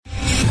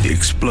The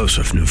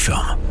explosive new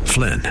film,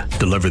 Flynn,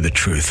 deliver the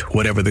truth,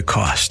 whatever the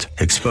cost.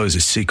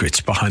 Exposes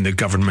secrets behind the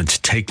government's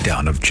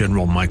takedown of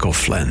General Michael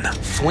Flynn.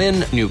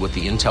 Flynn knew what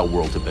the intel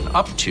world had been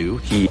up to.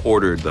 He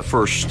ordered the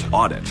first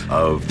audit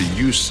of the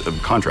use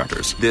of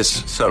contractors.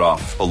 This set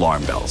off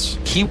alarm bells.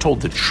 He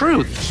told the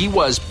truth. He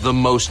was the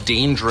most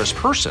dangerous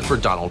person for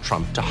Donald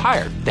Trump to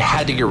hire. They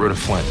had to get rid of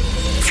Flynn.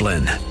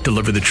 Flynn,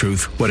 deliver the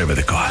truth, whatever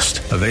the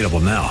cost. Available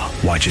now.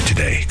 Watch it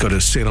today. Go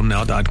to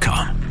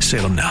salemnow.com.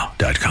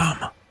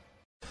 salemnow.com.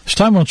 It's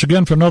time once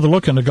again for another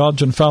look into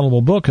God's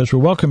infallible book as we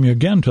welcome you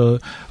again to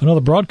another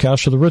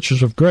broadcast of the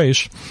Riches of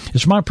Grace.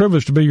 It's my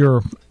privilege to be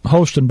your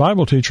host and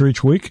Bible teacher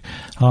each week.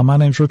 My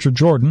name's Richard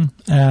Jordan,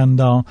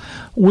 and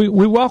we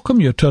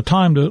welcome you to a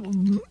time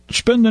to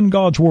spend in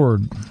God's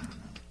Word,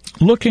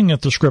 looking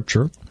at the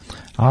Scripture.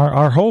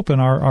 Our hope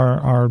and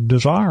our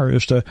desire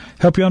is to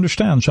help you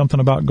understand something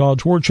about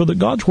God's Word so that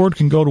God's Word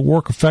can go to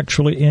work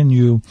effectually in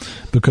you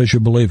because you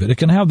believe it. It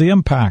can have the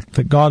impact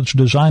that God's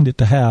designed it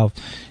to have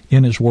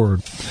in His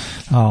Word.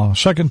 2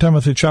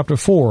 Timothy chapter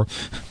 4,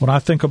 when I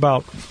think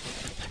about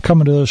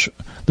coming to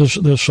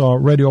this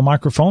radio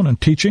microphone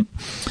and teaching,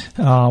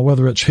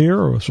 whether it's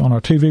here or it's on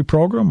our TV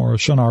program or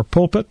it's in our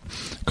pulpit,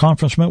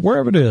 conference,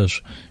 wherever it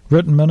is,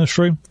 written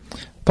ministry,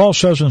 Paul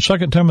says in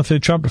 2 Timothy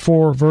chapter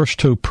 4, verse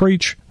 2,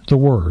 preach the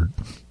Word.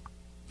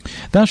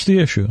 That's the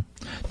issue.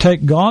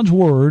 Take God's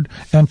Word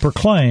and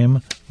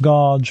proclaim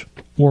God's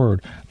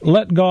Word.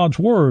 Let God's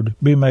Word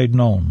be made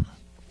known.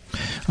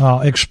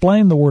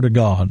 Explain the Word of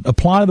God.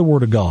 Apply the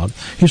Word of God.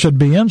 He said,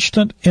 be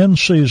instant in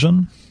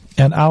season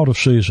and out of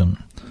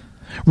season.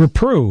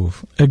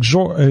 Reprove,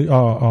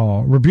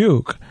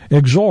 rebuke,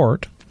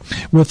 exhort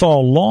with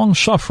all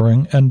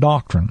long-suffering and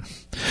doctrine.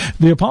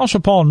 The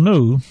Apostle Paul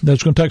knew that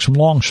it's going to take some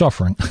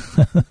long-suffering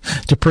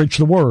to preach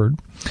the Word.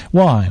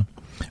 Why?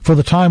 For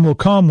the time will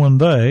come when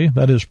they,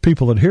 that is,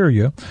 people that hear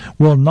you,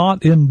 will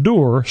not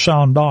endure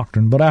sound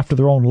doctrine, but after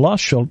their own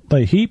lust shall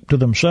they heap to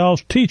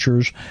themselves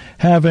teachers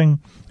having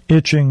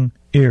itching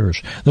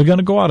ears. They're going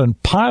to go out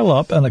and pile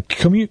up and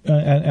accumulate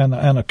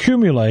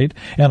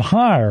and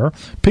hire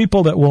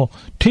people that will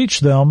teach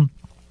them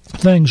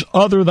things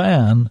other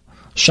than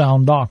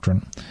sound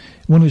doctrine.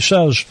 When he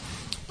says,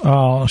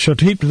 shall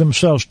heap to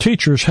themselves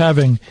teachers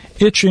having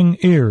itching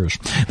ears.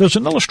 There's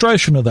an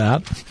illustration of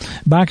that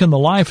back in the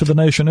life of the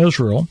nation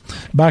Israel,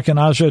 back in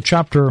Isaiah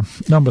chapter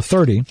number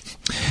 30,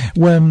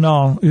 when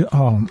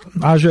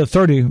Isaiah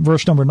 30,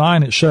 verse number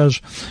 9, it says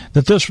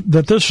that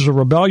this is a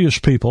rebellious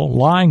people,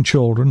 lying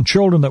children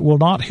that will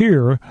not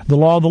hear the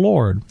law of the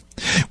Lord,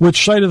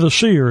 which say to the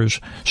seers,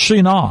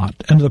 see not,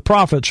 and to the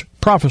prophets,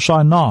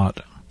 prophesy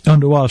not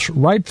unto us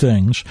right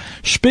things,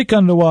 speak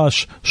unto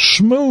us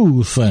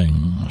smooth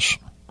things.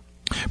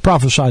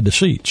 Prophesy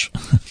deceits.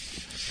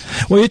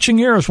 Well, itching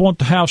ears want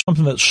to have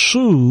something that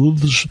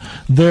soothes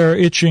their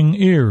itching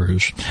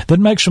ears, that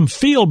makes them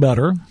feel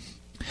better,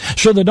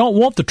 so they don't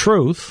want the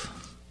truth.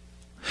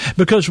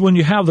 Because when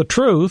you have the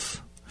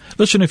truth,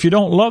 listen, if you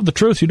don't love the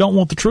truth, you don't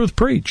want the truth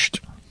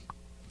preached.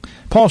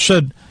 Paul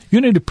said,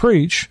 you need to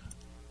preach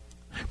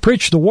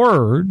the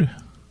Word,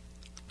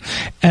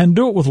 and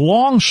do it with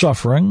long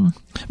suffering,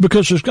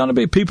 because there's going to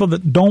be people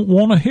that don't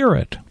want to hear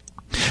it.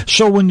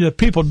 So when the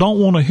people don't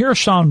want to hear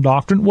sound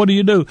doctrine, what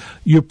do?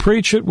 You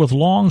preach it with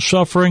long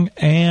suffering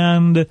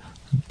and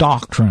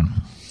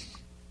doctrine.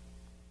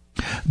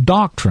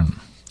 Doctrine.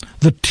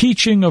 The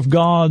teaching of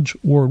God's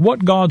Word.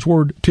 What God's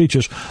Word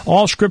teaches.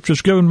 All Scripture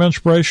is given by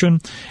inspiration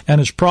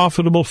and is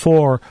profitable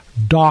for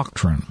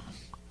doctrine.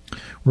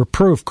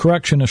 Reproof,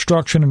 correction,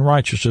 instruction, and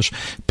righteousness.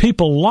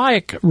 People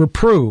like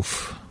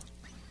reproof.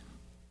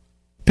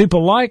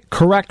 People like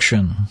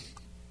correction.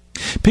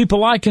 People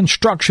like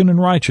instruction and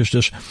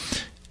righteousness.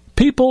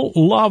 People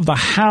love the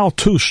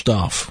how-to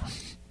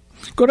stuff.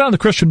 Go down to the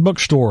Christian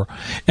bookstore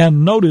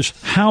and notice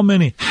how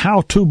many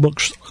how-to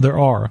books there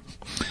are.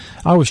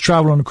 I was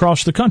traveling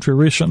across the country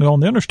recently on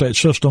the interstate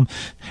system,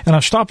 and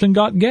I stopped and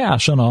got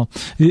gas in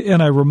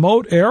a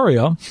remote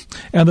area,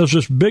 and there's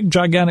this big,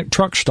 gigantic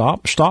truck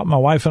stop. My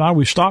wife and I,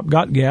 we stopped,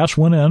 got gas,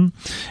 went in,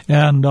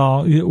 and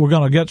we're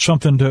going to get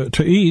something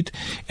to eat.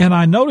 And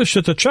I noticed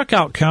at the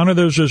checkout counter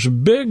there's this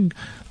big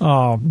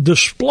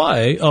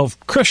display of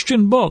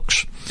Christian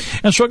books.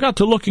 And so I got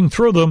to looking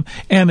through them,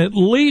 and at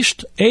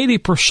least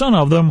 80%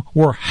 of them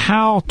were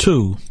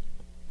how-to.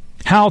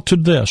 How to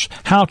this,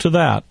 how to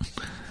that.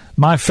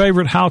 My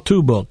favorite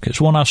how-to book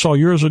is one I saw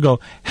years ago,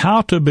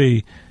 How to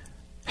Be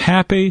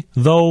Happy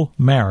Though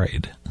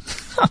Married.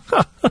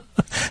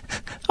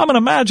 I mean,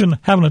 imagine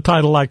having a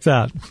title like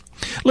that.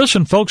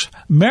 Listen, folks,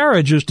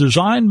 marriage is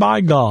designed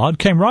by God,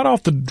 came right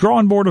off the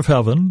drawing board of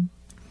heaven.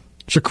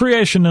 It's a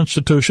creation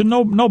institution.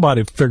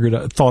 Nobody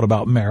thought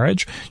about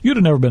marriage. You'd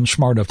have never been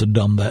smart enough to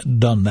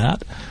done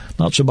that.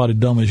 Not somebody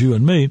dumb as you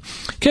and me.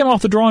 Came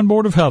off the drawing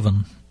board of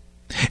heaven.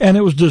 And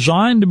it was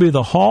designed to be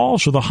the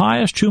halls of the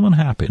highest human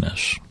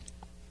happiness.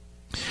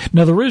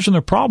 Now, the reason there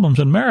are problems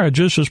in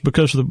marriages is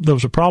because there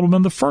was a problem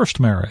in the first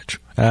marriage,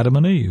 Adam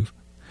and Eve.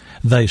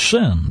 They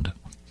sinned,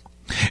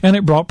 and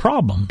it brought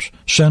problems.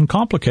 Sin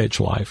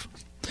complicates life.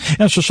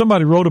 And so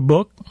somebody wrote a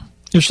book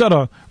Instead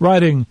of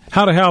writing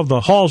how to have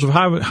the halls of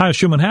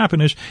highest human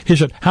happiness, he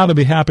said how to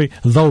be happy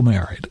though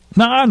married.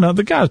 Now, I know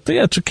the guy,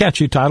 it's a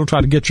catchy title,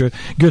 try to get you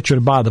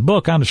to buy the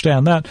book. I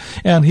understand that.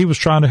 And he was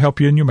trying to help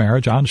you in your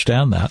marriage. I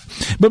understand that.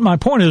 But my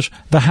point is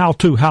the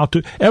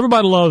how-to.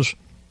 Everybody loves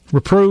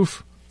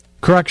reproof,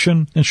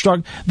 correction,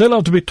 instruct. They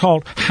love to be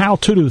taught how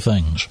to do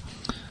things.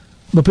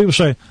 But people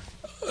say,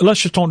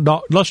 let's don't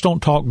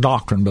talk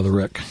doctrine, Brother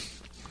Rick,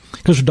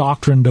 because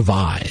doctrine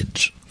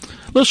divides.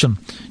 Listen,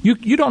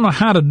 you don't know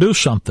how to do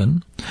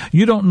something.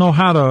 You don't know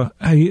how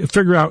to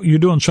figure out you're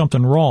doing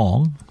something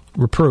wrong,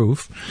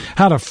 reproof,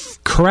 how to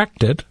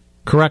correct it,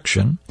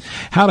 correction,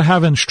 how to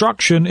have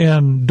instruction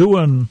in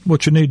doing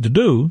what you need to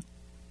do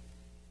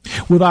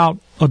without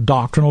a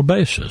doctrinal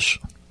basis.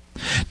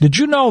 Did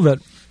you know that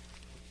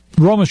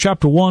Romans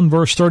chapter 1,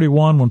 verse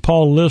 31, when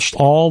Paul lists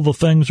all the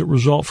things that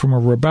result from a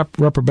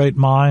reprobate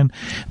mind,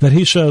 that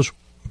he says,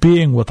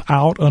 being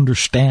without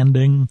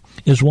understanding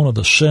is one of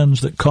the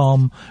sins that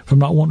come from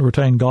not wanting to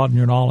retain God in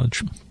your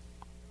knowledge.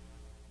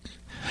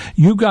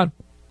 You've got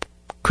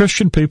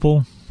Christian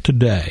people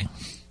today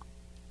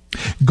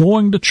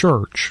going to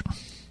church.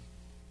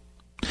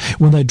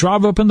 When they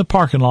drive up in the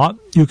parking lot,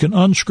 you can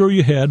unscrew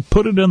your head,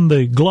 put it in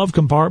the glove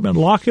compartment,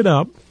 lock it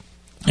up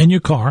in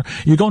your car.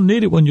 You're going to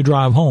need it when you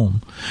drive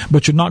home,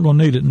 but you're not going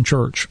to need it in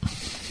church.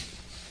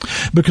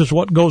 Because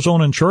what goes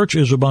on in church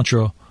is a bunch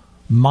of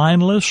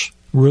mindless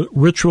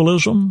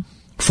ritualism,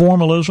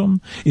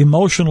 formalism,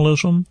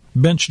 emotionalism,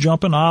 bench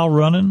jumping, aisle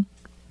running,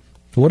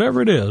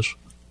 whatever it is.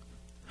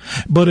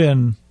 But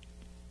in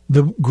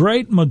the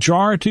great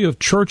majority of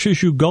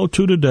churches you go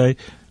to today,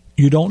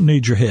 you don't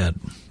need your head.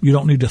 You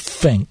don't need to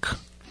think.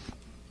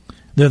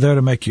 They're there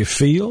to make you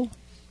feel.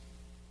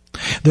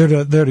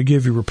 They're there to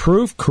give you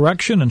reproof,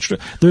 correction, and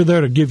they're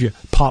there to give you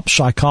pop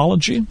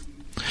psychology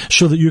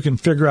so that you can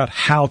figure out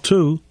how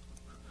to.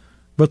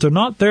 But they're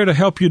not there to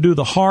help you do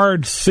the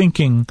hard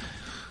thinking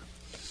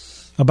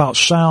about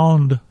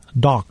sound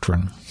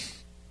doctrine.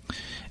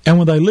 And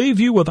when they leave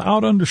you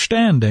without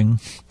understanding,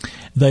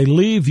 they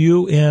leave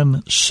you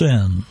in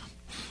sin.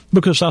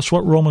 Because that's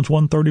what Romans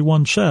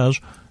 1:31 says,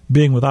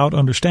 being without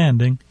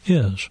understanding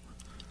is.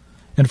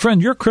 And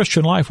friend, your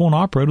Christian life won't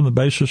operate on the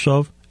basis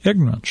of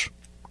ignorance.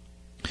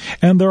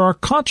 And there are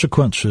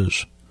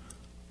consequences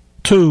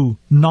to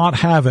not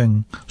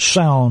having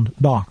sound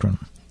doctrine.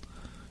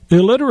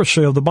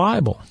 Illiteracy of the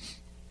Bible.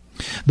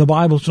 The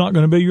Bible's not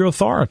going to be your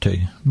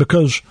authority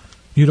because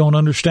you don't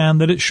understand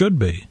that it should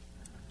be.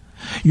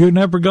 You're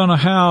never going to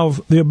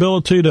have the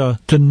ability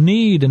to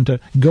need and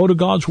to go to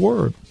God's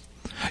Word.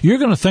 You're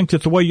going to think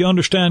that the way you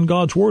understand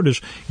God's Word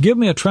is, give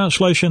me a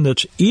translation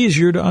that's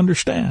easier to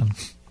understand.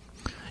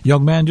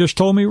 Young man just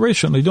told me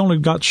recently, he only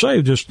got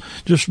saved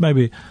just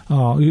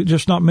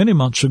not many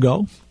months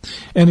ago.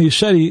 And he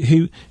said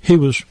he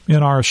was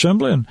in our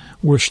assembly and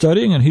we're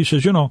studying, and he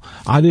says,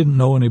 I didn't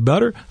know any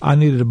better. I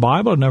needed a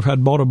Bible. I never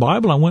had bought a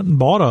Bible. I went and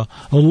bought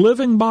a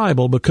living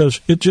Bible because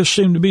it just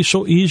seemed to be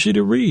so easy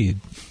to read.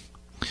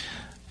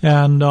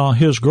 And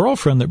his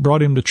girlfriend that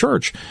brought him to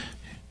church,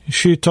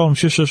 she told him,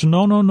 she says,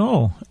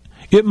 no.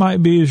 It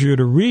might be easier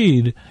to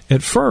read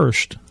at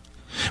first,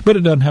 but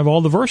it doesn't have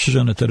all the verses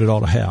in it that it ought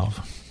to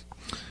have.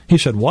 He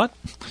said, what?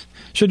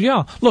 He said,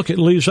 yeah, look, it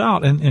leaves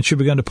out. And she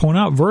began to point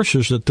out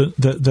verses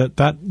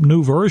that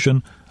new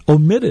version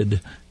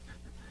omitted.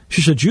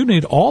 She said, you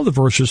need all the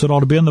verses that ought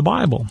to be in the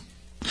Bible.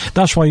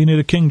 That's why you need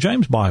a King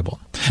James Bible.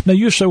 Now,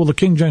 you say, well, the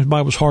King James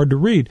Bible is hard to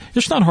read.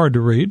 It's not hard to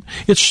read.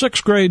 It's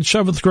 6th grade,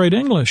 7th grade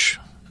English.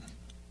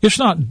 It's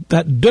not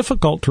that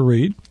difficult to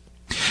read.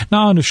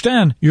 Now, I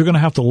understand you're going to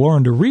have to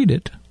learn to read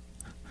it.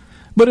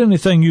 But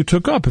anything you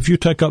took up, if you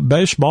take up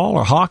baseball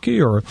or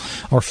hockey or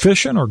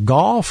fishing or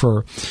golf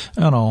or,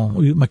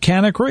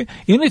 mechanicry,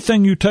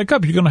 anything you take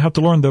up, you're going to have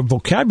to learn the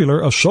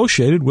vocabulary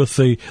associated with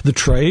the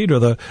trade or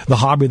the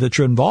hobby that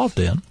you're involved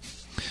in.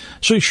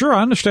 So, sure,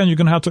 I understand you're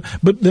going to have to,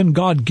 but then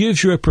God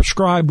gives you a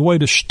prescribed way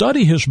to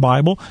study His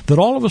Bible that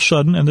all of a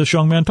sudden, and this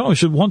young man told me, he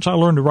said, once I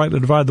learned to rightly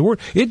divide the Word,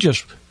 it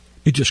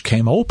just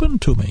came open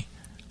to me.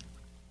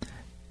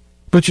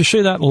 But you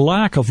see, that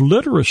lack of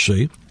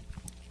literacy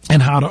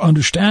and how to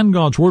understand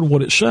God's Word,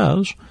 what it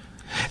says,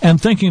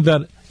 and thinking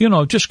that,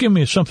 just give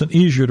me something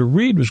easier to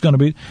read was going to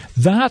be,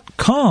 that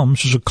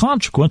comes as a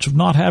consequence of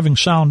not having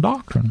sound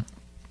doctrine.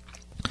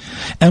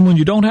 And when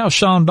you don't have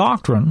sound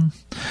doctrine,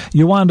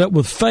 you wind up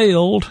with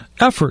failed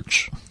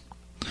efforts.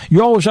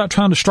 You're always out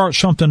trying to start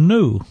something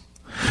new.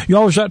 You're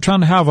always out trying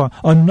to have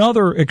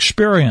another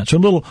experience, a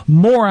little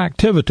more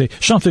activity,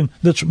 something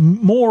that's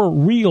more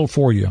real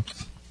for you,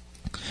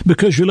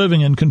 because you're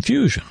living in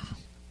confusion.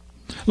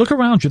 Look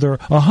around you. There are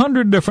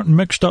 100 different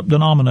mixed-up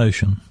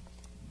denominations.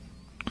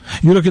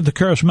 You look at the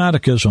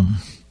charismaticism,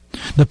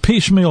 the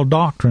piecemeal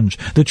doctrines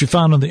that you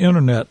find on the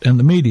Internet and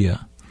the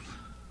media,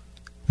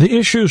 the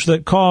issues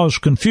that cause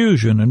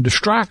confusion and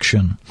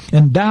distraction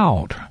and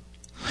doubt,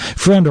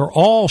 friend, are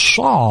all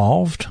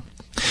solved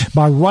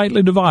by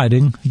rightly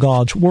dividing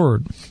God's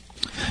Word.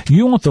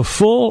 You want the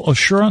full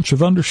assurance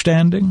of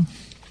understanding?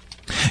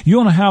 You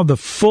want to have the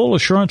full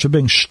assurance of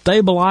being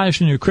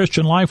stabilized in your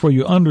Christian life where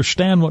you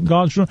understand what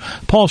God's doing?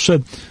 Paul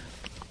said,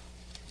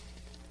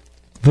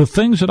 the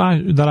things that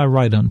I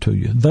write unto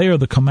you, they are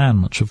the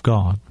commandments of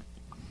God.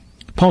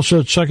 Paul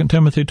said, 2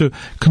 Timothy 2,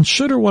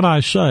 consider what I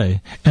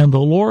say, and the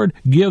Lord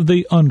give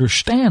thee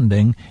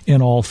understanding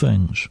in all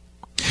things.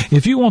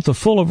 If you want the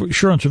full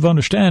assurance of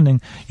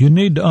understanding, you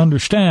need to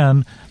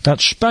understand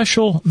that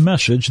special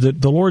message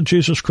that the Lord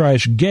Jesus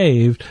Christ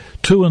gave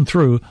to and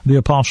through the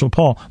Apostle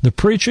Paul, the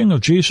preaching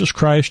of Jesus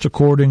Christ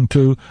according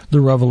to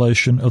the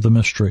revelation of the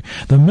mystery.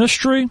 The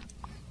mystery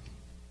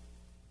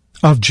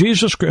of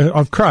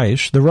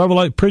Christ,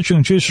 the preaching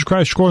of Jesus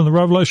Christ according to the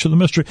revelation of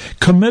the mystery,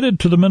 committed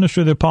to the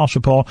ministry of the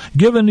Apostle Paul,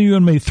 given to you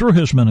and me through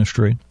his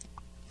ministry,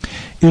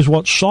 is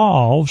what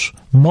solves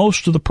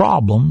most of the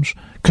problems,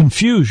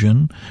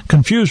 confusing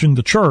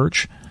the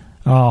church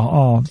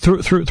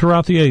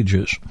throughout the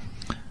ages.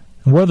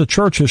 And where the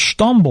church has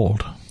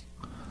stumbled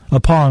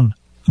upon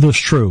this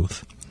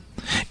truth,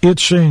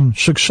 it's seen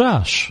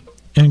success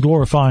in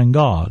glorifying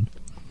God.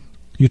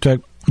 You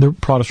take the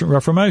Protestant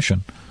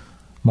Reformation.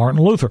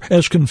 Martin Luther,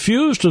 as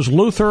confused as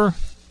Luther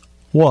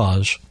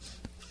was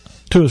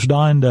to his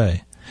dying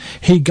day,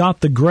 he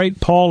got the great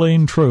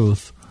Pauline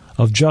truth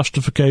of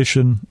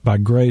justification by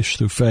grace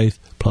through faith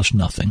plus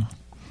nothing.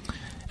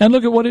 And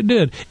look at what it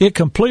did. It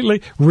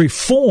completely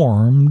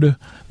reformed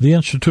the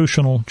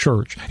institutional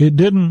church. It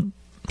didn't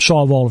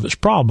solve all of its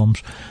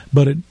problems,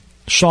 but it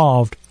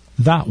solved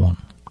that one.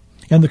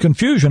 And the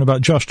confusion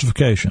about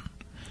justification.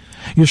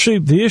 You see,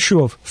 the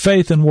issue of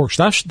faith and works,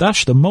 that's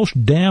the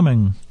most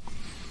damning.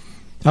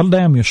 That'll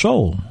damn your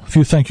soul if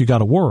you think you got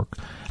to work.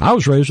 I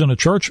was raised in a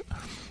church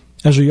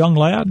as a young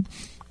lad.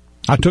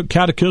 I took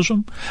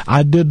catechism.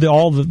 I did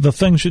all the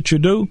things that you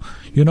do,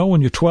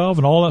 when you're 12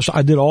 and all that.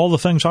 I did all the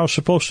things I was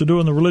supposed to do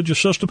in the religious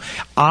system.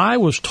 I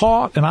was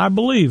taught and I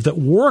believed that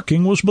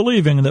working was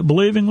believing and that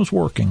believing was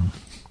working.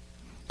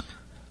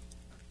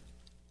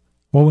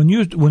 Well, when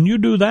you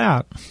do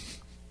that,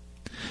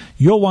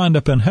 you'll wind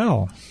up in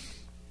hell.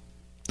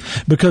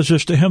 Because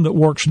it's to him that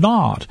works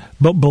not,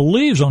 but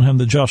believes on him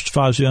that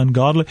justifies the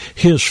ungodly,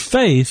 his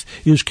faith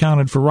is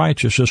counted for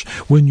righteousness.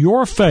 When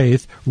your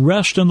faith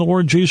rests in the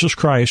Lord Jesus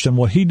Christ and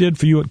what he did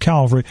for you at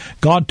Calvary,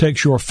 God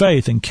takes your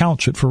faith and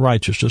counts it for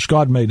righteousness.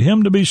 God made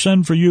him to be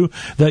sin for you,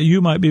 that you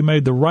might be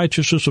made the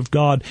righteousness of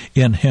God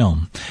in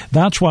him.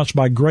 That's why it's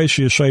by grace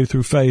you are saved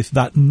through faith,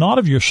 that not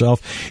of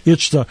yourself.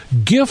 It's the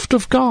gift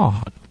of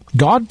God.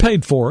 God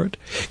paid for it,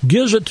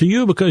 gives it to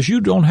you because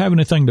you don't have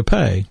anything to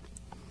pay.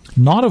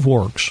 Not of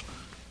works,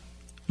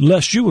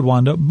 lest you would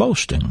wind up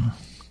boasting.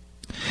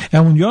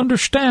 And when you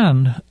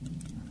understand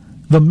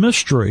the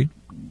mystery,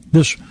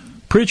 this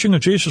preaching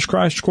of Jesus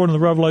Christ according to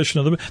the revelation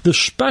of the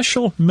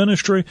special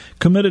ministry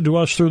committed to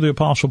us through the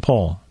Apostle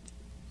Paul,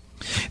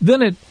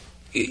 then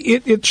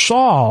it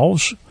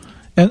solves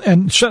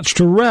and sets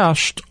to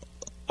rest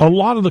a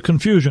lot of the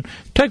confusion.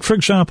 Take, for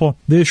example,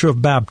 the issue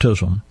of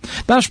baptism.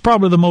 That's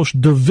probably the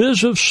most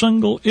divisive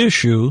single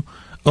issue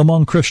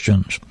among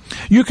Christians.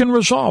 You can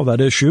resolve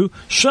that issue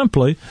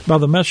simply by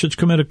the message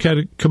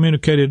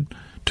communicated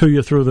to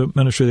you through the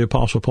ministry of the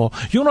Apostle Paul.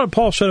 You know what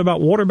Paul said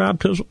about water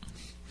baptism?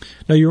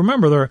 Now, you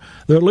remember there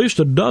are at least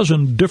a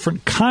dozen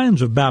different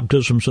kinds of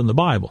baptisms in the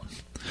Bible.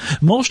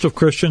 Most of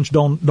Christians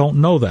don't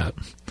know that.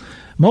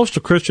 Most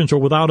of Christians are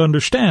without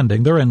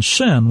understanding. They're in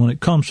sin when it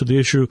comes to the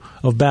issue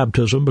of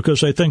baptism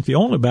because they think the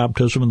only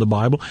baptism in the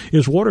Bible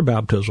is water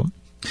baptism.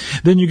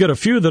 Then you get a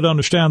few that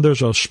understand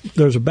there's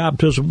a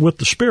baptism with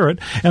the Spirit,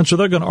 and so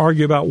they're going to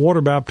argue about water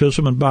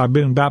baptism and by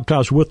being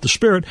baptized with the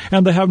Spirit,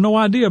 and they have no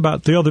idea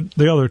about the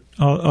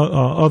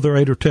other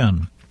 8 or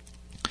 10.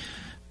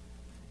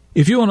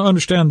 If you want to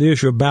understand the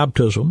issue of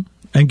baptism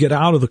and get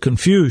out of the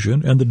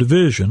confusion and the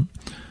division,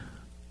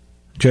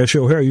 J.C.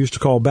 O'Hare used to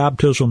call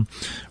baptism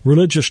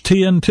religious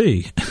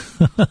TNT,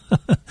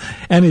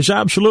 and he's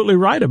absolutely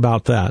right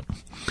about that.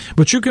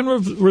 But you can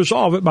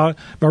resolve it by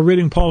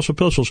reading Paul's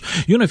epistles.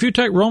 If you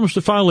take Romans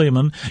to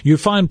Philemon, you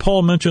find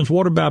Paul mentions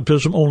water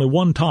baptism only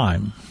one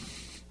time.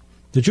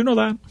 Did you know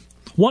that?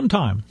 One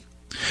time.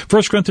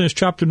 1 Corinthians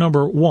chapter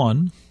number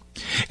 1,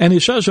 and he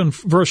says in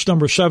verse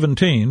number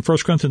 17, 1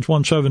 Corinthians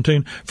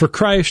 1:17, for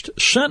Christ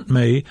sent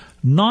me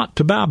not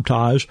to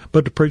baptize,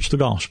 but to preach the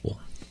gospel.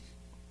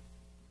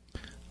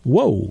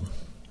 Whoa,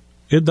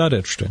 isn't that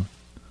interesting?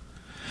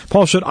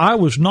 Paul said, I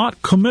was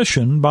not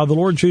commissioned by the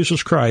Lord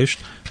Jesus Christ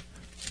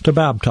to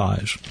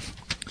baptize.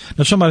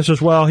 Now somebody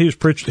says, well, he's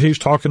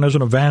talking as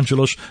an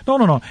evangelist.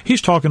 No.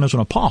 He's talking as an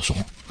apostle.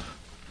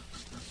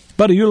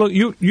 Buddy, you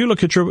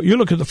look at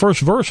the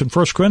first verse in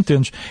 1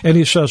 Corinthians, and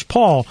he says,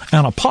 Paul,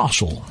 an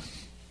apostle.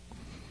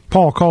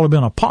 Paul called him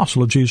an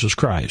apostle of Jesus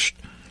Christ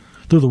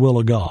through the will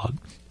of God.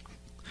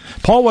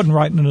 Paul wasn't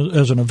writing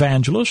as an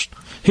evangelist.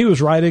 He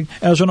was writing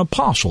as an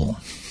apostle.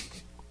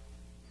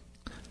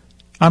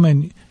 I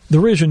mean, the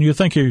reason you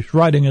think he's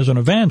writing as an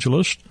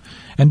evangelist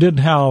and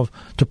didn't have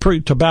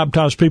to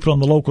baptize people in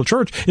the local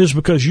church is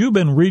because you've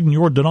been reading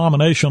your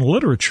denominational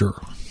literature.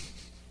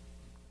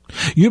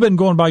 You've been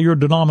going by your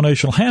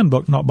denominational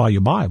handbook, not by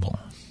your Bible.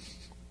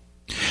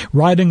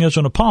 writing as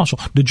an apostle.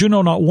 Did you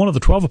know not one of the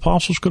 12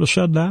 apostles could have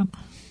said that?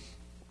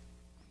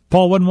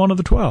 Paul wasn't one of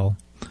the 12.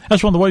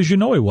 That's one of the ways you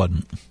know he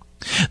wasn't.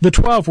 The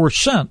 12 were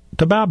sent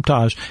to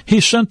baptize. He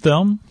sent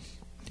them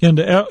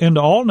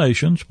into all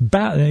nations.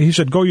 He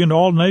said, go ye into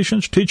all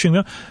nations, teaching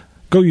them.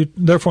 Go ye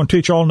therefore and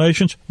teach all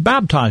nations,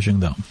 baptizing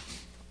them.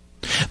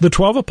 The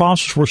 12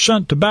 apostles were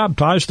sent to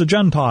baptize the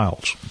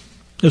Gentiles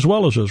as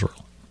well as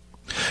Israel.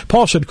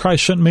 Paul said,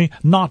 Christ sent me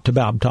not to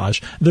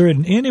baptize. There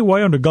in any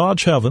way under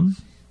God's heaven,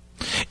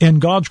 in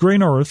God's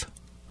green earth,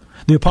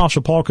 the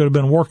Apostle Paul could have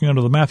been working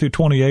under the Matthew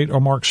 28 or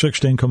Mark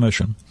 16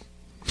 commission.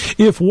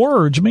 If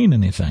words mean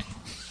anything.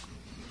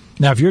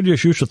 Now, if you're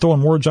just used to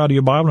throwing words out of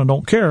your Bible and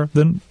don't care,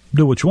 then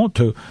do what you want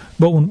to.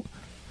 But when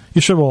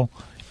you say, well,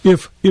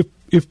 if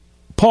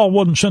Paul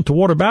wasn't sent to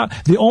water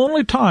baptism, the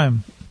only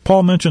time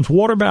Paul mentions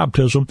water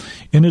baptism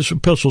in his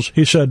epistles,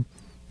 he said,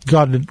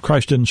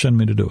 Christ didn't send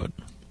me to do it.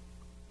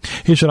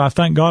 He said, I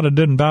thank God I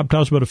didn't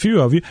baptize but a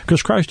few of you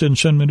because Christ didn't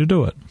send me to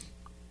do it.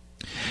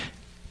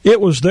 It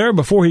was there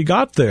before he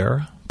got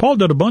there. Paul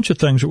did a bunch of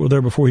things that were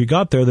there before he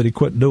got there that he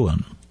quit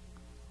doing.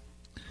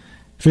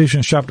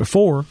 Ephesians chapter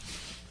 4,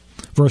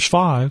 verse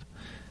 5,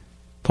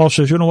 Paul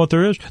says, you know what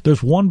there is?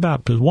 There's one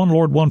baptism, one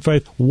Lord, one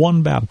faith,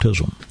 one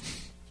baptism.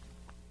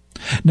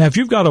 Now, if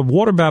you've got a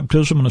water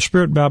baptism and a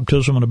spirit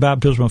baptism and a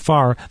baptism of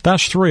fire,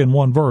 that's 3 in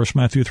one verse,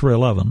 Matthew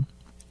 3:11.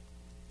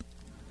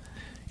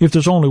 If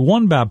there's only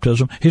one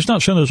baptism, he's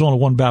not saying there's only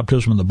one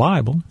baptism in the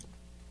Bible.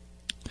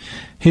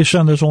 He's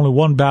saying there's only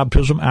one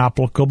baptism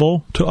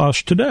applicable to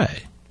us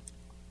today.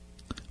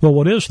 Well,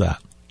 what is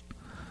that?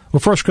 Well,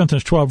 1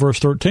 Corinthians 12, verse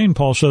 13,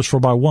 Paul says, for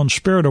by one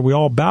Spirit are we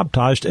all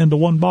baptized into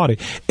one body.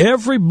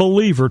 Every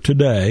believer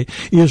today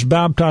is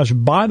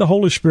baptized by the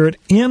Holy Spirit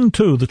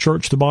into the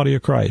church, the body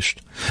of Christ.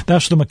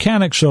 That's the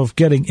mechanics of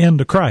getting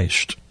into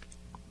Christ.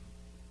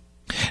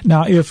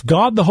 Now, if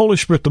God, the Holy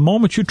Spirit, the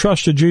moment you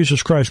trusted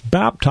Jesus Christ,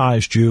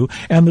 baptized you,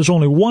 and there's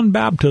only one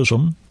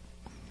baptism,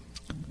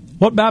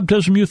 what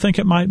baptism you think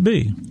it might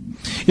be?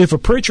 If a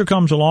preacher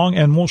comes along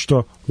and wants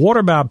to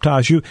water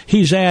baptize you,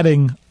 he's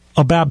adding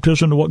a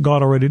baptism to what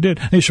God already did.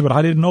 And he said, but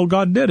I didn't know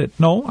God did it.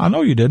 No, I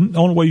know you didn't. The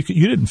only way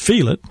you didn't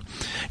feel it.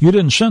 You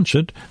didn't sense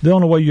it. The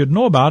only way you'd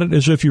know about it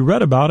is if you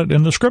read about it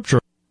in the Scripture.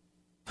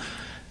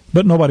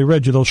 But nobody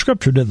read you those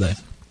Scripture, did they?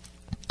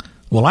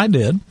 Well, I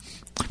did.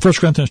 1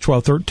 Corinthians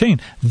 12:13.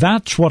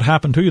 That's what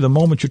happened to you the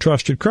moment you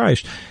trusted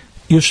Christ.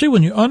 You see,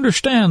 when you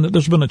understand that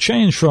there's been a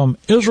change from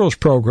Israel's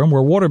program,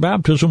 where water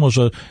baptism was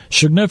a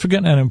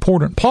significant and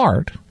important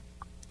part,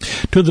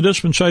 to the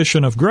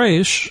dispensation of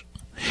grace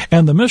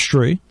and the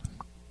mystery,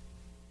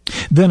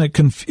 then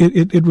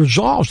it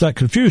resolves that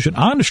confusion.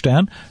 I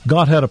understand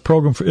God had a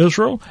program for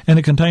Israel, and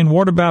it contained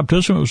water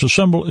baptism. It was a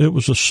symbol. It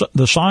was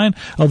the sign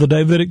of the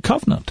Davidic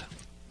covenant.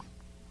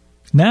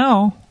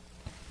 Now,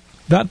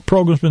 that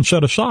program's been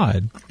set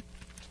aside,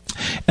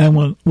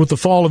 and with the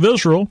fall of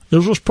Israel,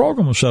 Israel's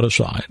program was set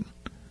aside,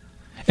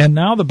 and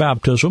now the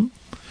baptism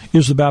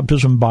is the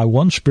baptism by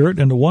one Spirit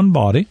into one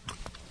body.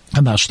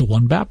 And that's the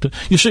one baptism.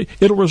 You see,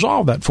 it'll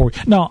resolve that for you.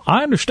 Now,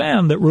 I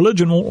understand that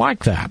religion won't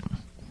like that.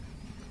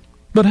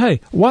 But hey,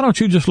 why don't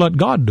you just let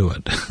God do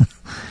it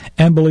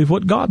and believe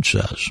what God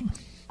says?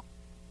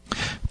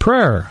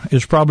 Prayer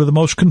is probably the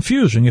most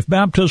confusing. If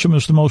baptism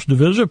is the most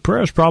divisive,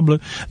 prayer is probably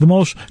the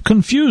most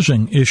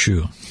confusing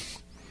issue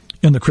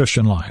in the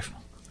Christian life.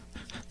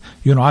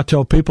 You know, I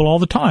tell people all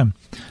the time.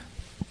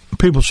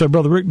 People say,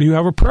 Brother Rick, do you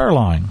have a prayer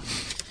line?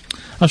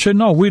 I said,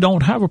 no, we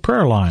don't have a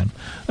prayer line.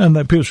 And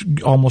that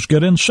people almost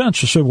get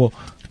incensed. I said, well,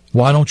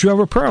 why don't you have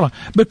a prayer line?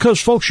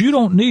 Because, folks, you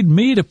don't need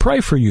me to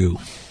pray for you.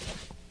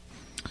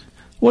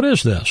 What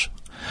is this?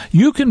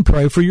 You can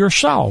pray for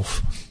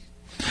yourself.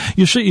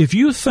 You see, if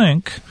you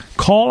think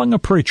calling a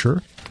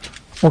preacher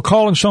or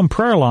calling some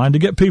prayer line to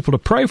get people to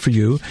pray for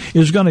you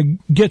is going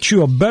to get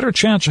you a better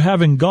chance of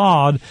having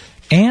God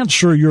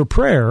answer your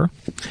prayer,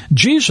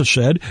 Jesus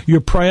said you're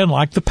praying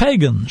like the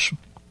pagans,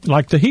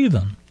 like the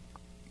heathen.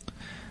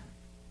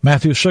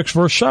 Matthew 6,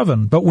 verse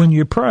 7, but when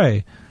you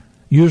pray,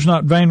 use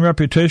not vain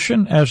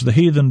repetition as the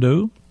heathen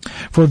do,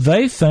 for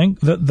they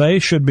think that they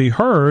should be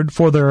heard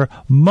for their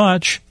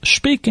much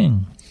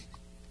speaking.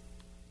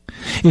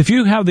 If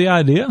you have the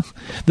idea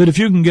that if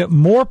you can get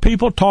more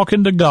people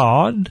talking to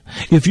God,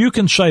 if you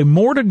can say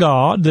more to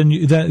God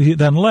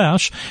than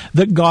less,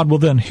 that God will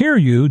then hear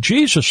you,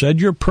 Jesus said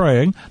you're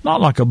praying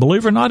not like a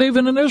believer, not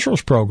even in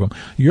Israel's program.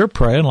 You're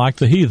praying like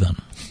the heathen.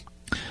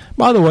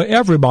 By the way,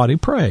 everybody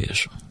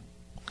prays.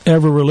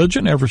 Every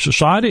religion, every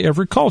society,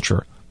 every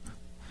culture.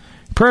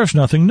 Prayer is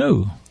nothing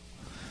new.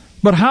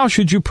 But how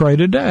should you pray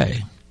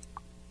today?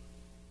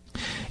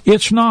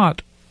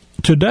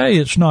 Today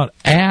it's not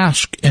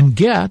ask and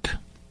get.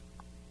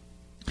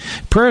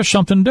 Prayer is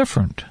something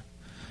different.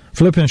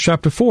 Philippians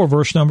chapter 4,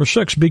 verse number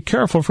 6, be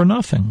careful for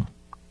nothing.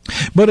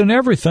 But in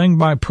everything,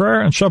 by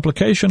prayer and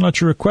supplication,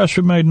 let your requests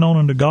be made known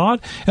unto God.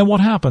 And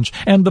what happens?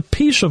 And the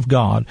peace of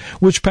God,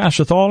 which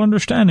passeth all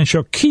understanding,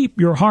 shall keep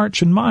your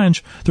hearts and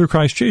minds through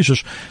Christ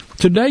Jesus.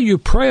 Today you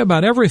pray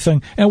about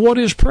everything. And what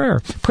is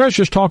prayer? Prayer is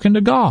just talking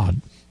to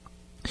God.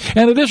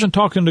 And it isn't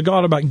talking to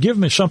God about give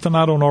me something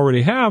I don't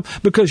already have,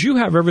 because you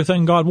have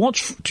everything God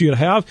wants you to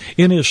have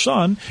in His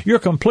Son. You're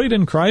complete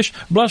in Christ,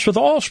 blessed with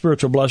all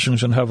spiritual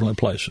blessings in heavenly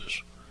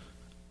places.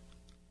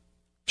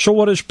 So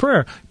what is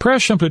prayer? Prayer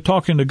is simply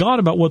talking to God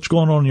about what's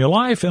going on in your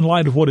life in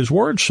light of what His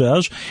Word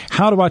says.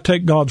 How do I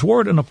take God's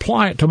Word and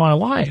apply it to my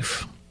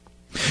life?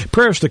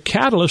 Prayer is the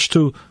catalyst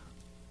to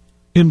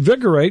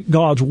invigorate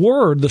God's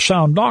Word, the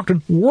sound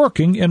doctrine,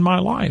 working in my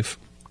life.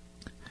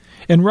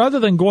 And rather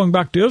than going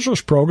back to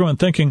Israel's program and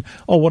thinking,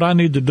 oh, what I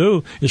need to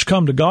do is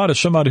come to God as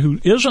somebody who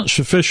isn't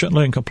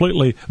sufficiently and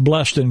completely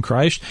blessed in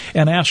Christ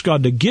and ask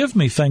God to give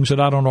me things that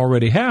I don't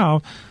already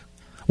have,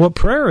 what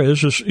prayer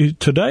is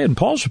today in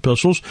Paul's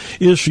epistles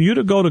is for you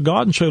to go to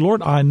God and say,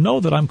 Lord, I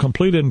know that I'm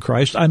complete in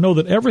Christ. I know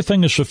that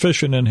everything is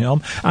sufficient in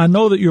Him. I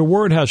know that your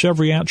Word has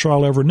every answer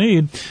I'll ever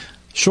need.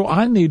 So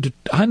I need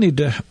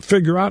to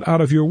figure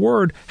out of your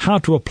Word how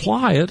to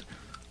apply it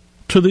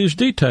to these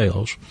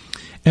details.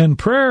 And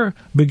prayer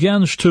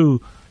begins to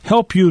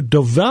help you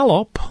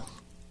develop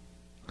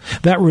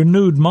that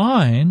renewed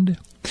mind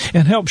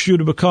and helps you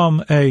to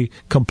become a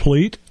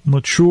complete,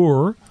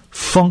 mature,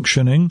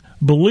 functioning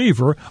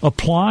believer,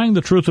 applying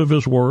the truth of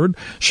His Word,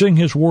 seeing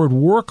His Word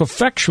work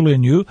effectually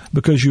in you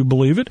because you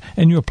believe it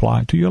and you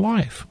apply it to your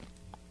life.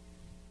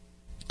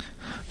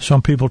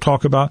 Some people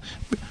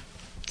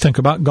think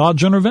about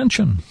God's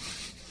intervention.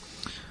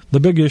 The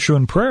big issue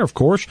in prayer, of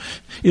course,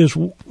 is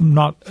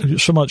not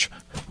so much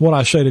what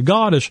I say to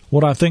God as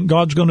what I think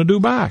God's going to do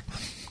back.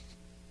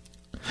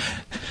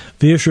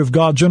 The issue of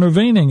God's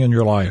intervening in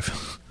your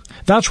life.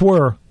 That's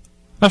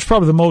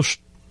probably the most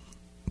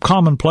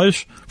common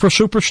place for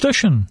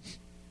superstition.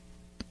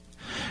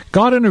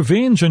 God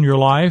intervenes in your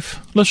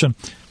life. Listen,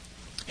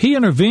 He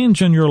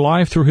intervenes in your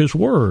life through His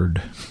Word.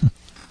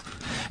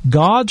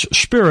 God's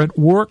Spirit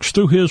works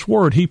through His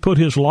Word. He put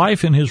His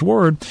life in His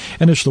Word,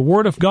 and it's the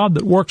Word of God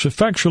that works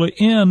effectually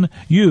in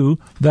you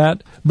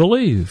that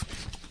believe.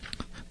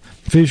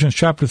 Ephesians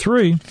chapter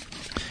 3,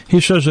 he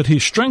says that He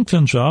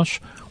strengthens us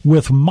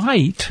with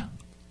might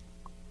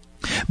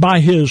by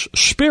His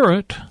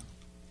Spirit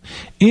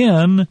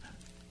in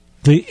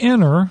the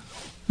inner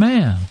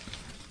man.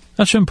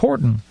 That's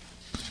important.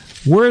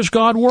 Where is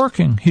God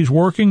working? He's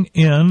working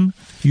in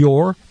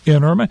your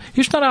inner man.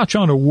 He's not out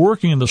yonder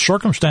working in the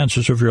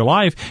circumstances of your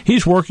life.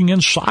 He's working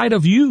inside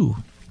of you.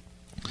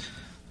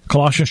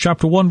 Colossians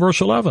chapter 1,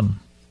 verse 11.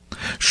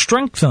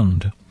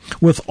 Strengthened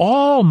with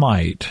all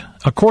might,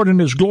 according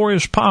to His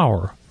glorious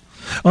power,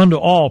 unto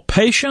all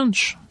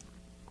patience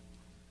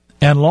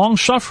and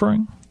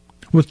long-suffering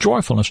with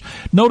joyfulness.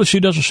 Notice he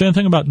doesn't say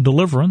anything about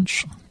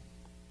deliverance.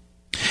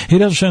 He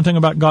doesn't say anything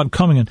about God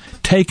coming and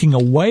taking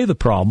away the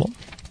problem.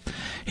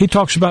 He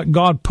talks about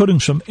God putting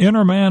some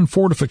inner man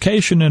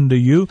fortification into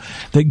you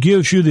that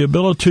gives you the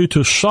ability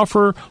to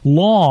suffer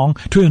long,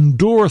 to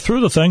endure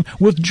through the thing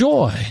with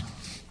joy.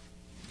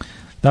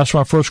 That's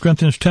why 1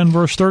 Corinthians 10,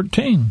 verse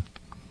 13.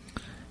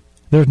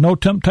 There's no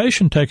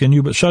temptation taken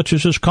you, but such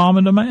as is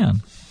common to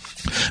man.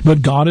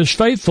 But God is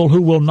faithful,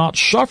 who will not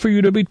suffer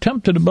you to be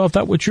tempted above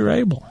that which you're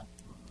able,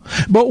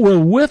 but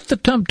will with the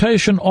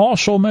temptation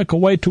also make a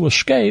way to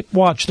escape,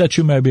 watch, that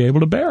you may be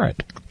able to bear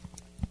it.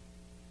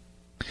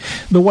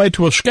 The way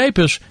to escape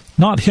is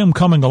not Him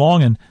coming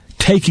along and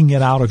taking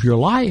it out of your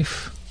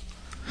life,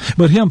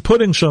 but Him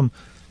putting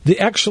the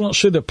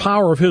excellency, the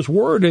power of His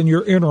Word in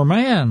your inner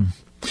man.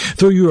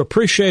 Through you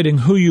appreciating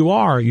who you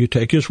are, you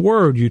take His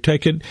Word, you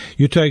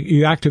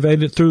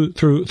activate it through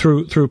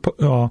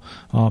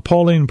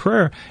Pauline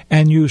prayer,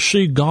 and you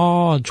see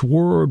God's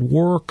Word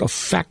work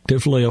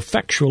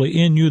effectually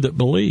in you that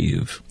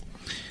believe.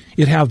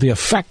 It have the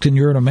effect in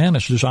your inner man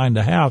it's designed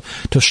to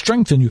have, to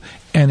strengthen you,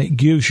 and it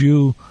gives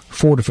you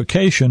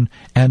fortification.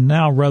 And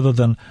now, rather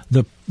than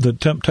the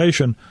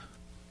temptation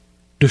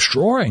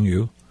destroying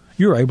you,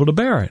 you're able to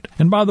bear it.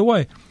 And by the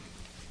way,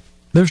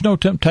 there's no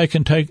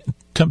temptation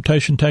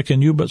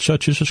taken you, but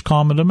such as is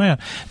common to man.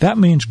 That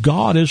means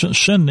God isn't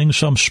sending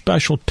some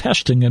special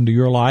testing into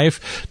your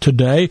life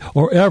today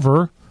or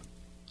ever.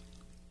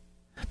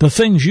 The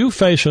things you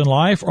face in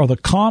life are the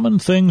common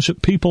things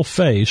that people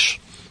face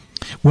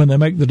when they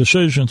make the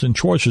decisions and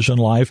choices in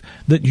life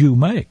that you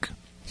make.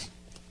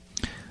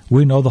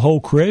 We know the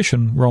whole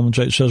creation, Romans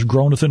 8 says,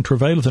 groaneth and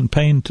travaileth in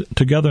pain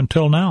together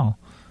until now.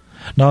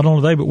 Not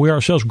only they, but we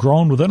ourselves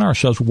groan within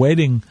ourselves,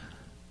 waiting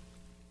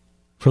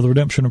for the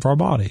redemption of our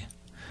body.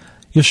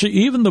 You see,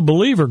 even the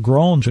believer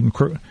groans and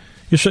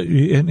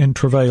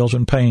travails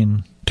in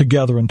pain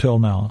together until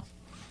now.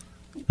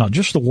 Not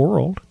just the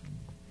world.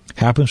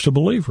 Happens to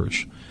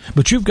believers.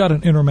 But you've got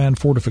an inner man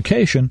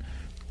fortification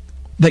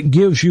that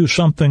gives you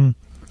something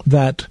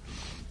that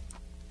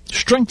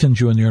strengthens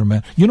you in the inner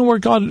man. You know where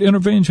God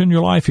intervenes in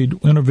your life? He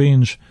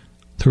intervenes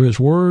through His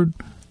Word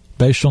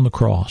based on the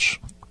cross.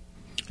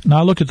 Now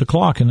I look at the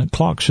clock, and the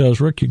clock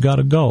says, Rick, you got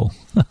to go.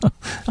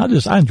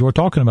 I enjoy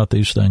talking about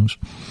these things.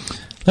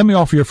 Let me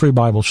offer you a free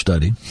Bible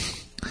study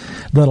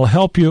that'll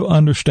help you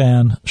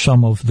understand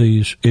some of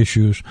these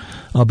issues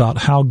about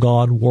how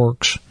God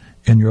works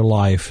in your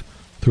life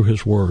through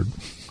His Word.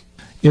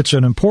 it's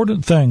an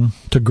important thing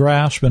to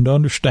grasp and to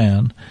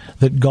understand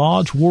that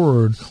God's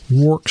Word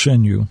works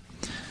in you,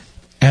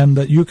 and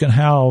that you can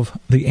have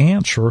the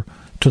answer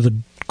to the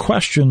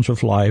questions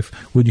of life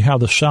when you have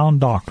the sound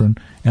doctrine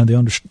and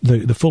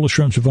the full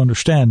assurance of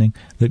understanding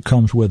that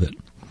comes with it.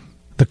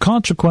 The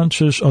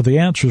consequences, or the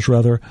answers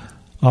rather,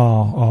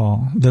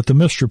 that the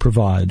mystery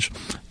provides.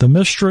 The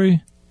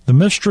mystery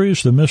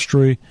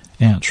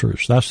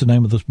answers. That's the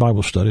name of this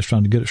Bible study. It's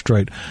trying to get it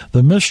straight.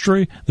 The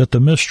mystery that the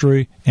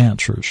mystery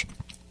answers.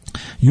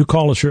 You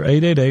call us here,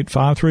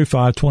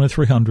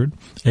 888-535-2300,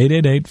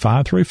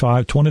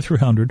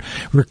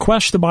 888-535-2300.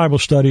 Request the Bible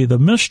study, The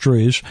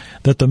Mysteries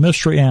that the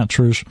Mystery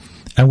Answers,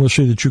 and we'll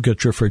see that you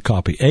get your free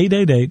copy.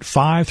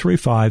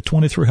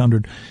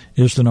 888-535-2300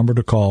 is the number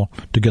to call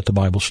to get the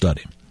Bible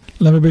study.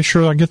 Let me be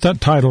sure I get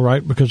that title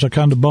right, because I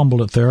kind of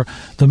bumbled it there.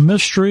 The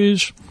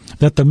Mysteries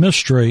that the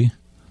Mystery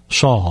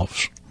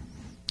Solves.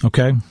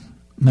 Okay?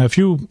 Now, if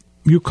you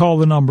call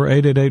the number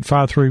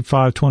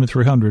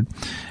 888-535-2300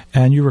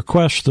 and you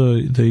request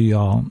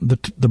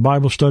the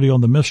Bible study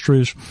on the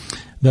mysteries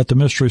that the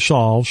mystery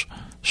solves,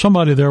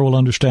 somebody there will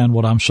understand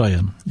what I'm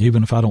saying,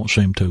 even if I don't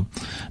seem to,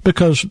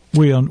 because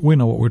we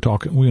know what we're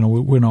talking. We know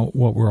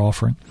what we're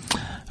offering.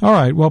 All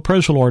right. Well,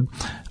 praise the Lord.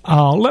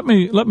 Let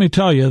me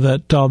tell you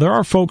that there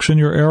are folks in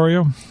your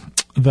area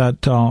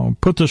that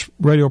put this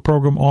radio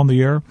program on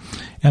the air,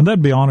 and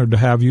they'd be honored to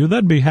have you.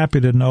 They'd be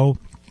happy to know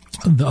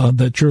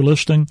that you're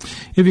listening.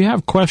 If you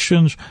have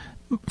questions,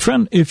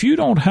 friend, if you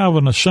don't have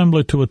an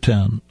assembly to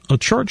attend, a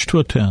church to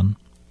attend,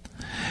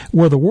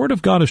 where the Word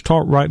of God is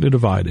taught rightly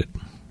divided,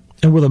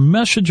 and with a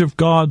message of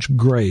God's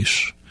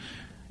grace,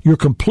 your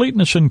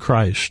completeness in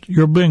Christ,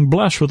 you're being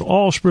blessed with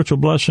all spiritual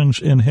blessings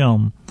in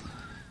Him,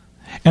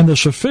 and the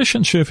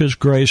sufficiency of His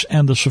grace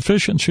and the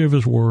sufficiency of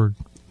His Word.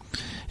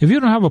 If you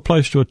don't have a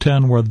place to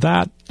attend where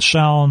that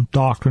sound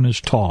doctrine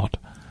is taught,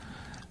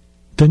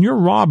 then you're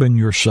robbing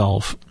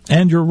yourself,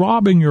 and you're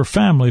robbing your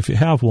family, if you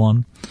have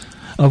one,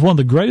 of one of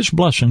the greatest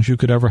blessings you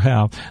could ever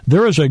have.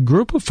 There is a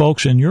group of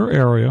folks in your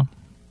area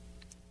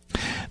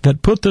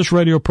that put this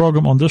radio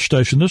program on this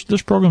station.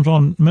 This program's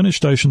on many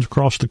stations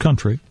across the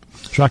country,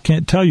 so I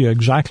can't tell you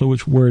exactly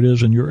where it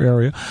is in your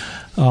area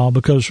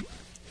because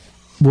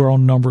we're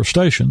on a number of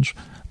stations.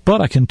 But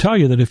I can tell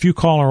you that if you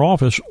call our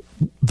office,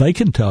 they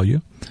can tell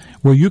you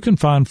where you can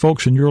find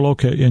folks in your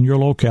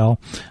locale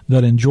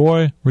that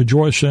enjoy,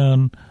 rejoice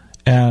in,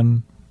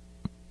 and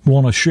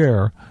want to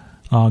share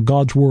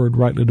God's Word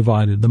rightly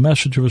divided, the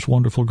message of His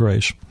wonderful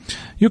grace.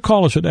 You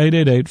call us at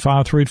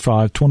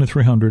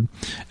 888-535-2300,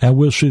 and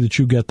we'll see that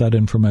you get that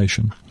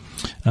information.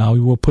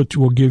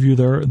 We'll give you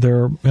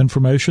their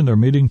information, their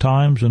meeting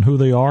times, and who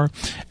they are,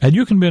 and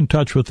you can be in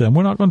touch with them.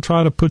 We're not going to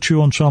try to put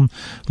you on some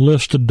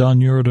list to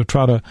dun you or to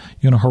try to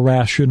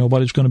harass you.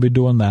 Nobody's going to be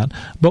doing that.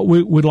 But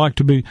we'd like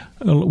to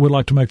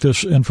make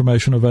this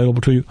information available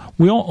to you.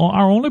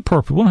 Our only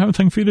purpose, we don't have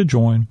anything for you to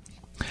join.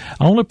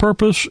 Our only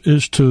purpose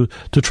is to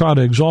try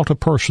to exalt a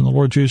person, the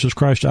Lord Jesus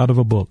Christ, out of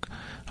a book.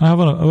 I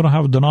don't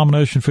have a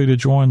denomination for you to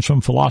join, some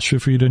philosophy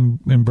for you to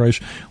embrace.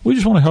 We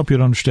just want to help you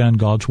to understand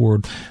God's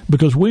Word,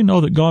 because we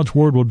know that God's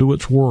Word will do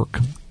its work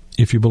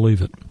if you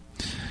believe it.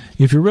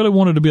 If you really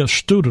wanted to be a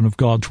student of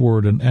God's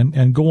Word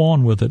and go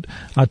on with it,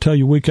 I tell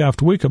you week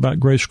after week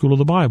about Grace School of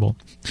the Bible.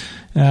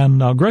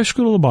 And Grace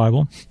School of the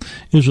Bible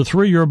is a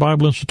 3-year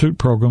Bible Institute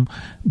program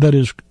that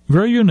is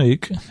very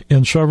unique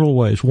in several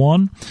ways.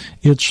 One,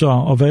 it's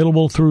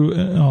available through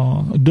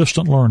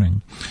distant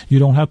learning. You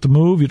don't have to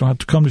move. You don't have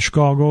to come to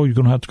Chicago. You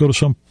don't have to go to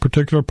some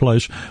particular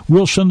place.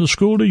 We'll send the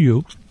school to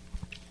you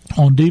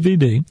on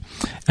DVD,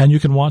 and you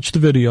can watch the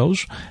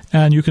videos,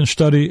 and you can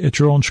study at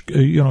your own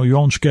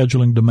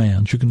scheduling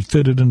demands. You can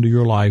fit it into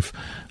your life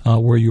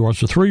where you are.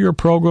 It's a 3-year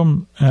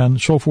program and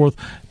so forth,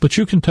 but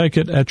you can take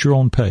it at your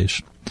own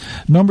pace.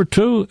 Number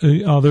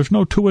 2, there's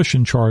no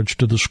tuition charge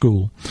to the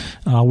school.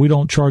 We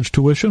don't charge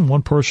tuition.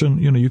 One person,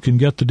 you can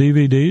get the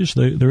DVDs.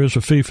 There is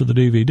a fee for the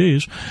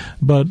DVDs,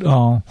 but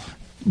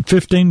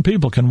 15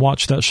 people can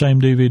watch that same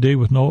DVD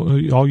with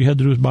all you had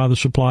to do is buy the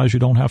supplies. You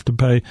don't have to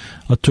pay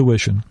a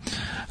tuition.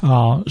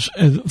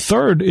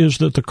 Third is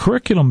that the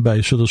curriculum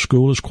base of the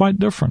school is quite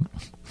different.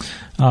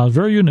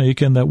 Very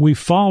unique in that we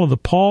follow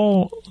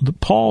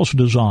Paul's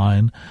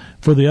design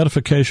for the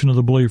edification of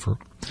the believer.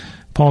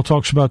 Paul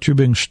talks about you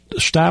being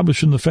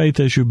established in the faith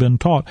as you've been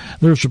taught.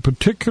 There's a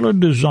particular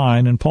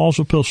design in Paul's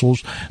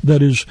epistles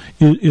that is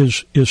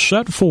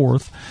set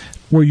forth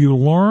where you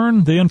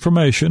learn the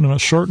information in a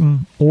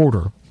certain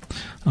order.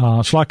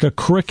 It's like a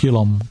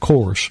curriculum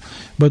course,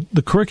 but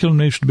the curriculum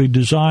needs to be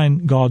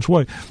designed God's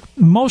way.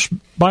 Most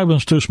Bible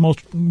institutes,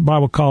 most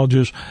Bible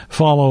colleges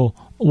follow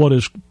what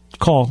is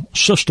called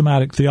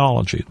systematic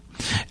theology,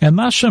 and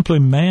that's simply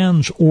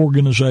man's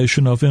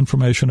organization of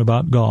information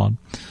about God.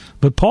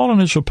 But Paul in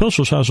his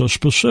epistles has a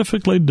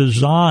specifically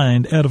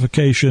designed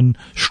edification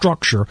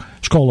structure.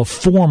 It's called a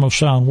form of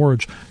sound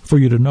words for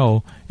you to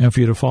know and for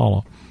you to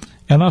follow.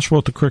 And that's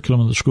what the curriculum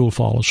of the school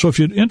follows. So if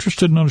you're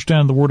interested in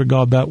understanding the Word of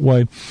God that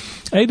way,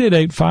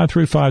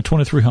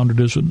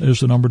 888-535-2300 is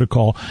the number to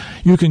call.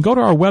 You can go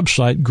to our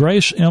website,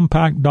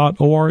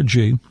 graceimpact.org,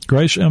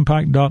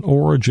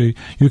 graceimpact.org.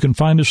 You can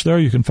find us there.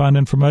 You can find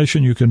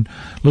information. You can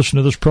listen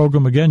to this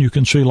program again. You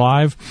can see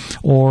live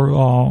or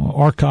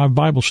archive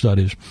Bible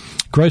studies.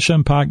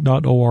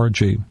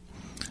 graceimpact.org.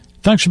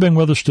 Thanks for being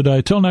with us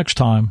today. Till next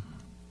time,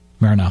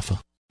 Maranatha.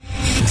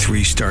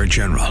 3-star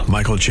General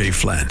Michael J.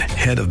 Flynn,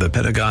 head of the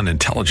Pentagon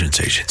Intelligence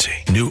Agency,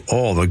 knew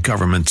all the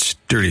government's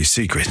dirty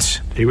secrets.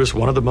 He was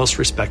one of the most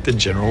respected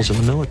generals in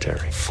the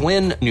military.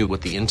 Flynn knew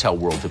what the intel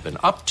world had been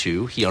up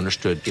to. He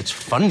understood its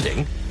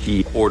funding.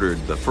 He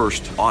ordered the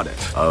first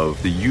audit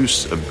of the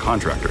use of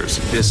contractors.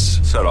 This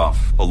set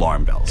off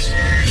alarm bells.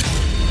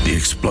 The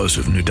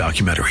explosive new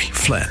documentary,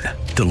 Flynn,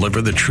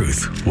 Deliver the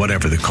Truth,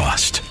 Whatever the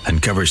Cost,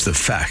 uncovers the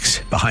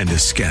facts behind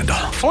this scandal.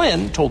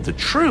 Flynn told the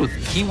truth.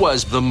 He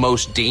was the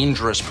most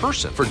dangerous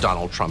person for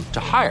Donald Trump to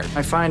hire.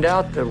 I find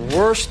out the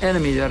worst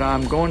enemy that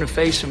I'm going to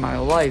face in my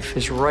life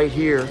is right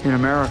here in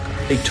America.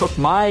 They took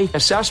my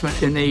assessment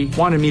and they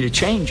wanted me to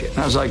change it. And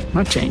I was like, I'm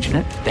not changing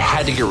it. They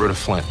had to get rid of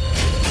Flynn.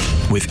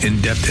 With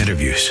in-depth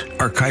interviews,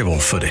 archival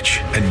footage,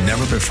 and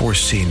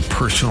never-before-seen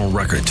personal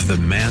records of the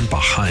man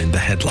behind the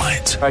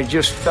headlines. I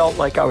just felt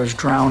like I was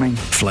drowning.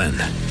 Flynn,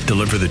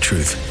 Deliver the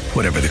Truth,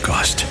 Whatever the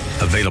Cost.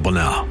 Available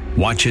now.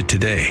 Watch it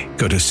today.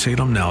 Go to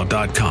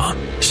salemnow.com.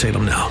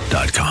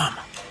 salemnow.com.